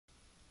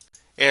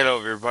Hello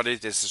everybody,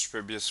 this is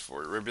Rubius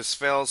for Rubius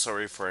Fail.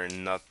 Sorry for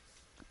not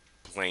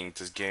playing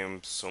this game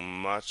so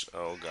much.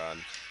 Oh god.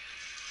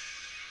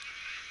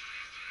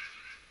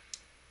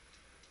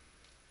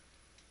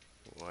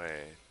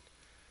 Wait.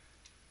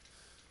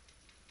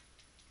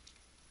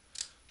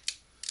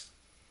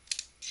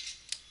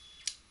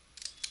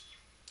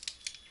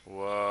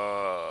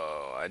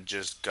 Whoa. I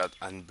just got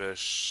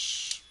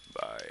ambushed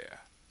by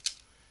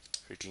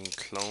a freaking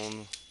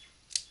clone.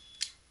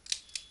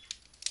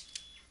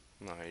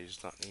 No,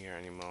 he's not here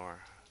anymore.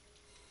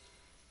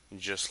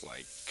 Just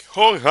like,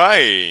 oh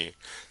hi!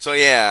 So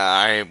yeah,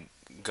 I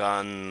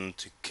gone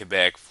to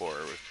Quebec for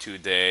 2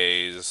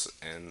 days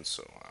and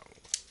so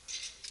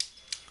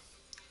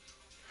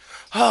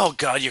oh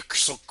god, you're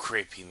so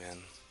creepy, man.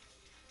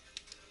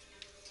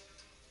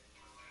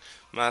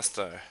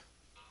 Master.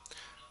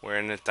 We're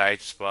in a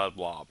tight spot,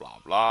 blah blah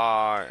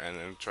blah, and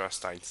in a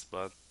trust tight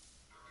spot.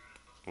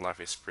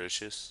 Life is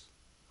precious,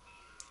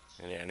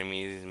 and the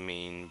enemies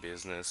mean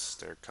business.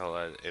 Their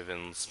color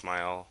even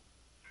smile,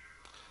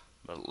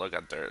 but look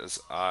at their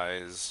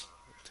eyes.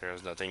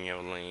 There's nothing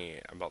evilly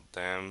about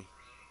them.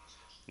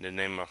 In the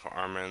name of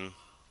Armin.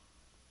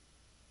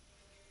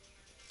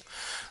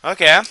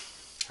 Okay,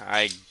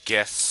 I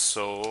guess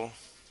so.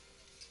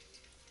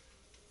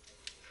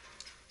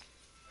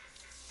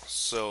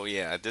 So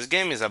yeah, this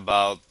game is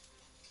about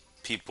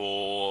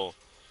people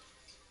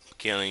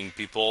killing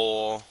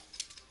people.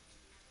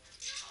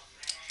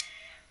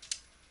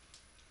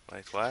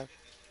 Like what?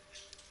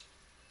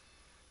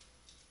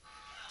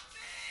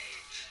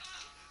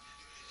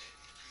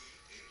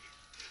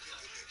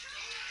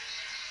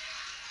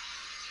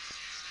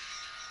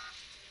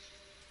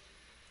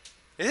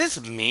 Is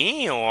this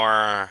me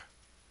or?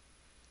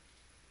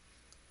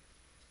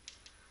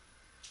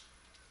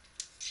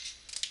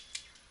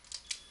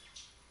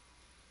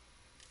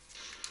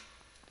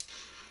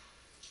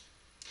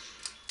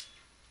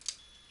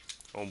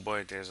 Oh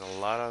boy, there's a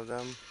lot of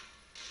them.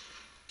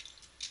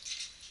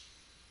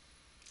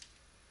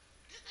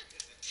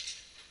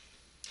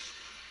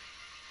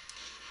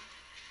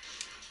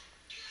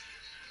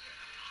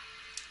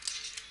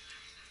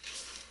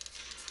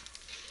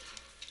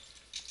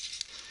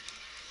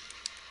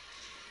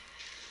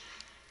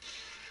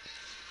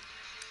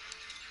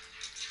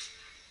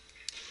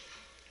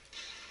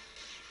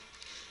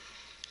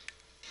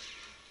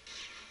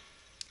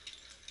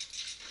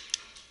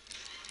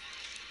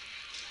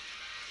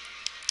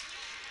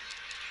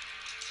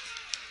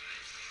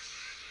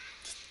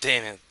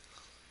 Damn it.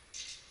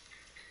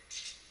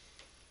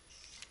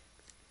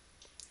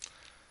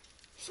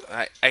 So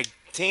I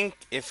think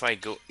if I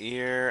go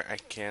here, I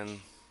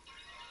can.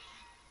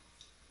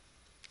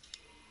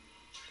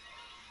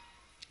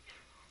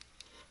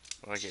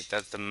 Okay,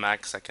 that's the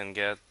max I can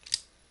get.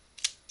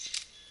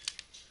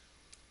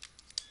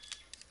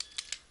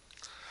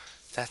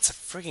 That's a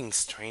freaking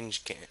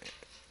strange game.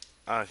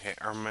 Okay,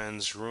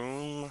 Armand's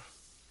room.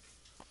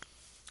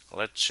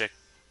 Let's check.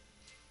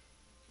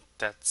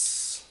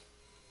 That's.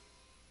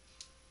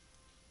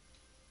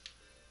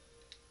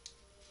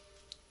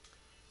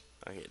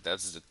 Okay,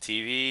 that's the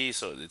TV,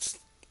 so it's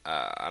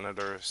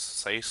another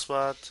safe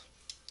spot.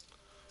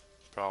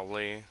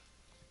 Probably.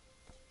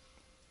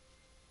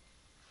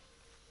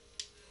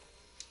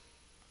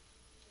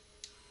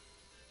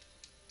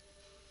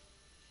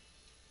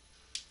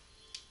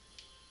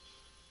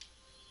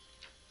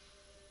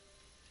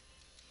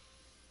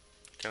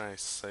 Can I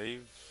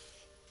save?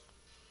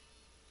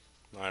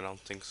 No, I don't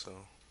think so.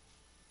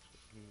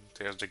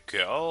 There's the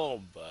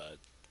girl, but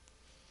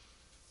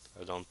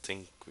I don't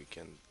think we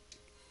can.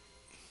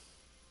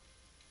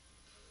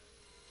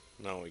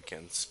 No, we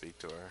can't speak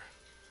to her.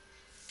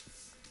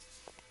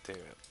 Damn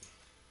it.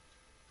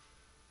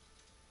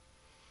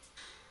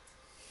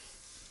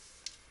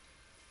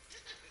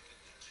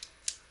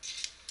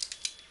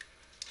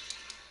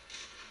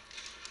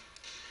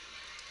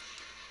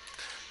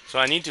 So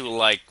I need to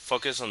like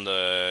focus on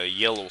the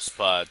yellow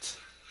spot.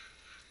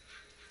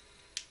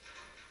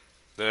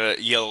 The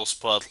yellow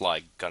spot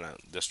like gonna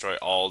destroy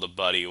all the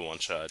body one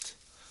shot.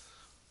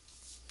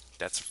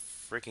 That's a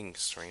freaking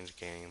strange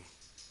game.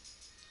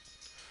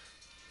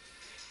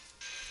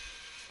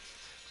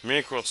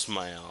 Micro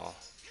smile.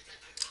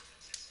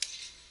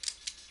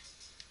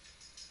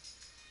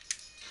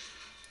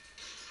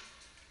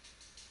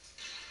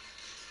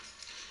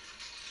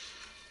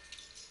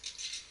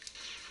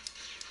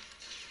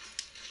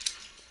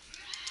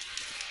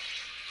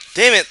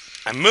 Damn it!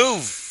 I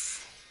move.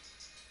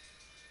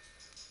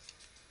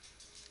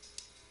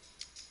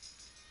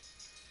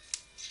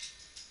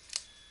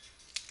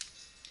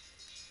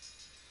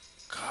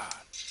 God,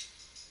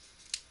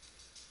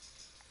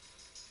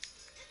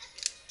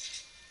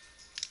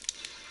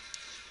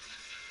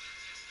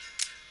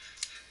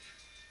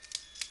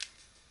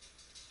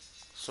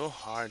 so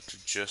hard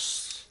to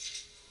just.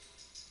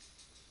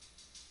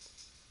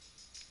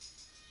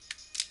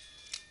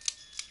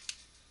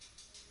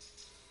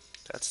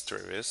 That's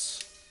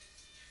Travis.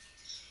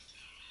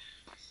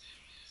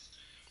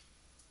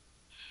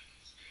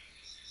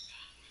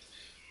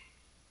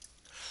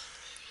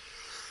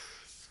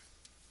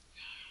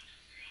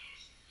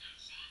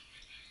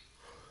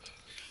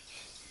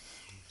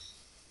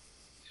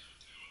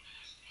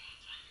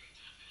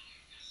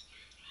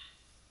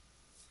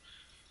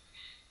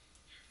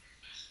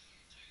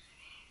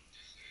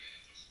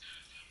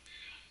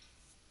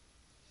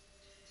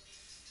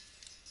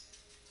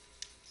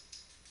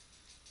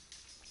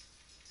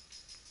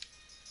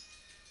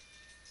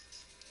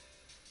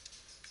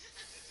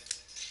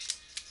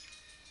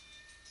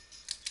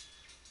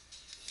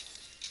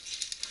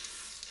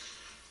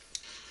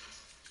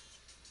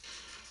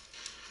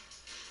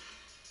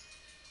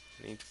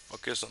 need to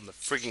focus on the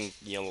freaking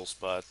yellow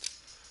spot.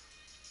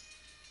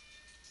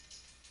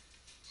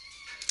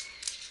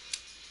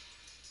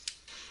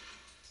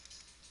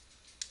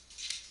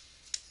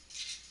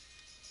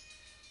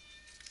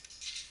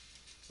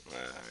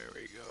 There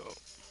we go.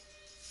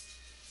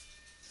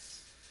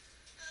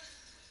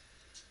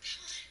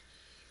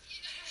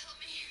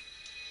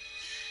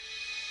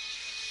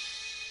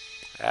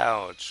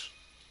 Ouch.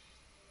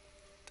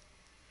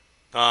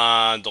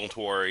 Don't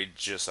worry,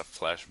 just a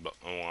flash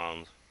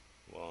wound.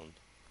 Wound.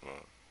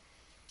 Oh,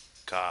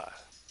 God.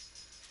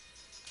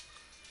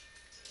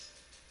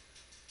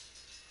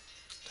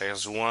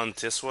 There's one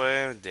this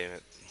way. Damn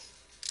it.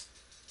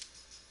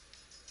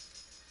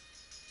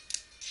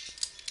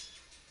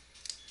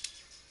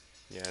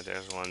 Yeah,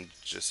 there's one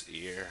just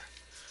here.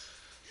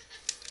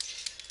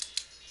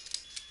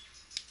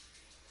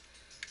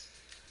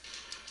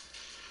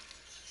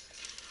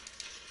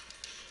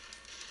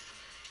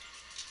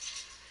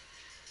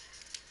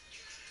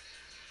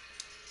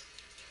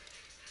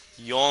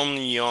 Yon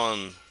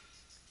yon.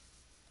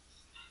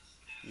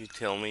 You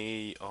tell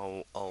me,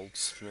 oh, old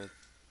Smith.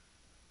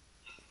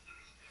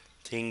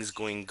 Things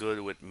going good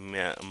with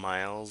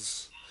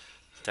Miles.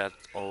 That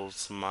old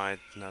might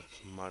not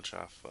much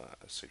of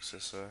a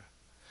successor,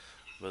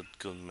 but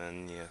good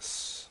man,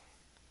 yes.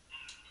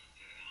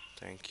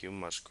 Thank you,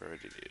 much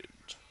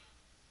gratitude.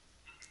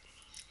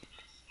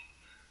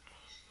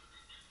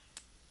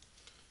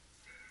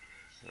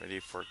 Ready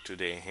for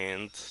today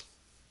hand?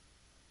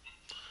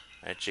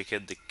 I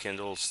checked the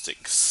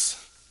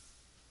candlesticks.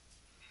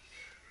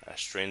 A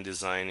strange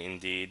design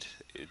indeed.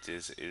 It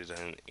is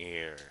an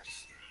ear.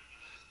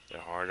 The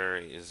harder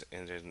is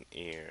in an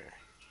ear.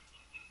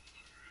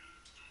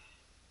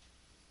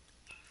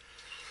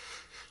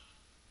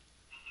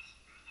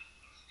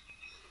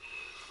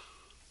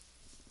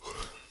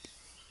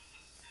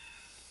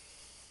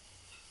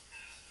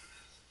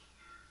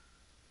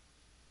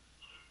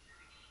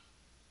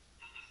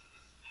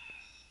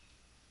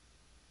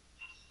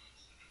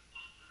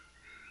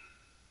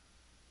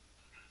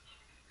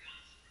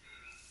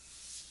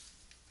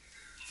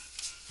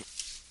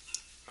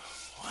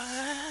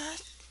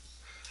 What?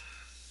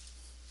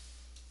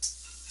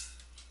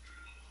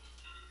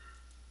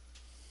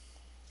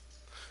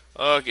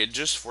 Okay,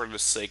 just for the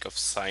sake of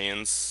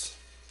science,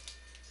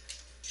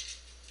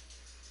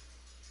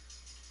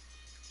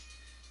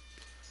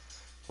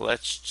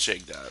 let's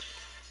check that.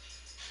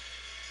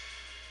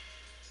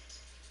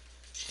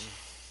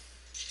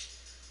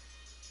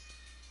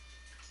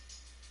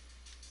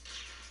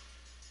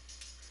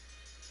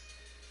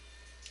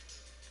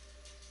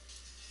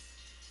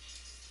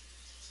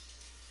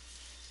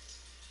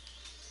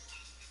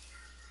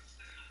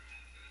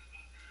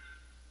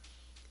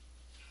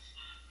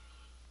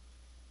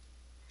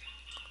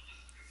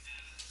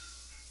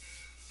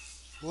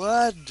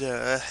 What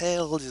the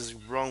hell is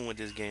wrong with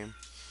this game?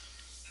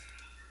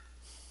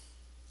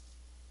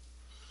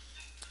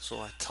 So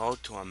I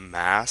talked to a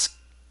mask.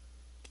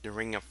 The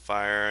ring of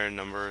fire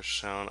number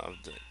shown of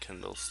the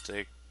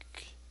candlestick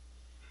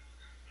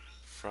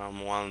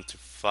from 1 to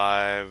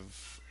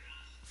 5.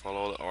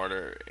 Follow the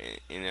order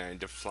in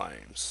the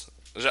flames.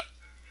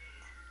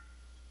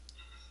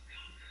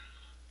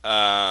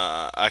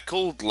 I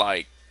could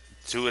like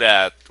do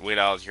that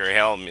without your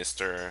help,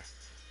 Mister.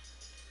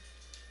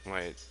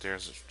 Wait,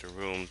 there's the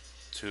room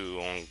 2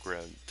 on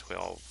grid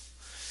 12.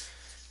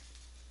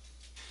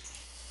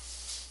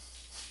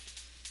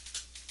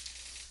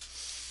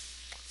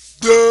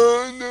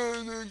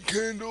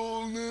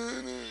 Candle.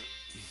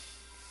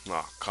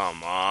 Oh,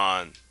 come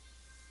on.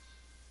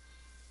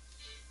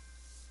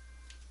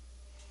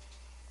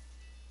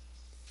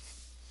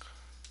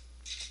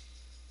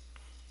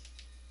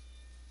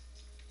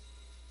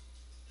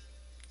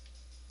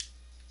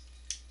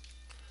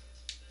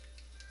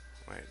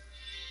 Wait,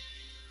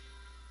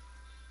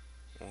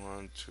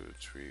 one, two,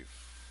 three,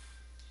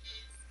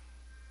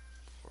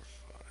 four,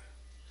 five.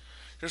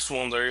 Just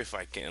wonder if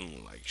I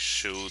can like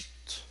shoot.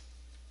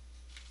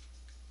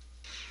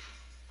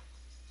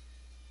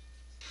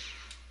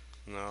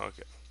 No,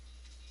 okay.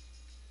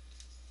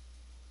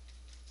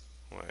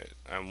 Wait,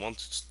 I want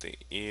to stay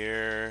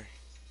here.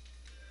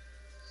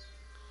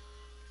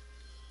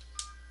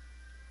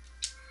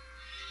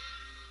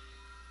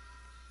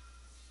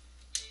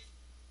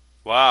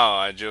 Wow,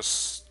 I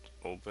just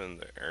opened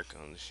the air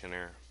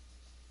conditioner.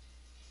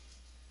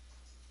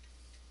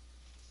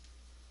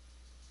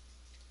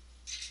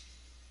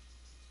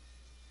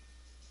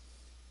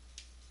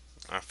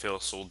 I feel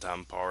so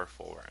damn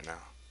powerful right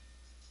now.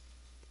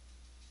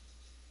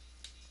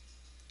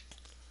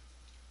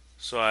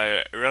 So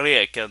I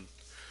can't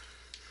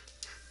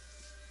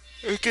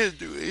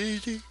do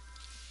anything.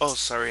 Oh,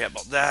 sorry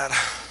about that.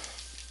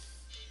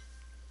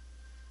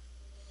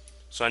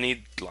 So I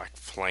need like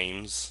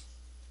flames.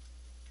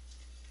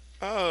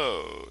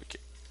 Oh, okay.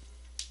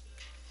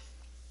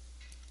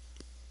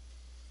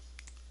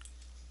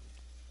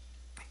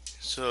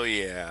 So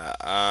yeah,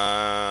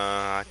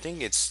 I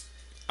think it's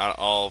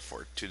all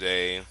for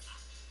today.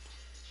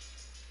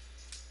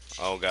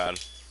 Oh god.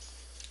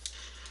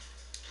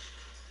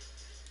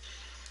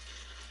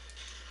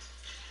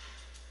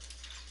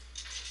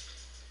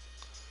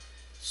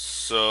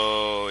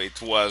 So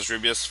it was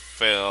Rubius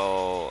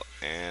fell,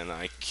 and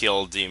I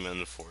killed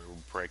Demon for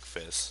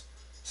breakfast.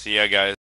 See ya, guys.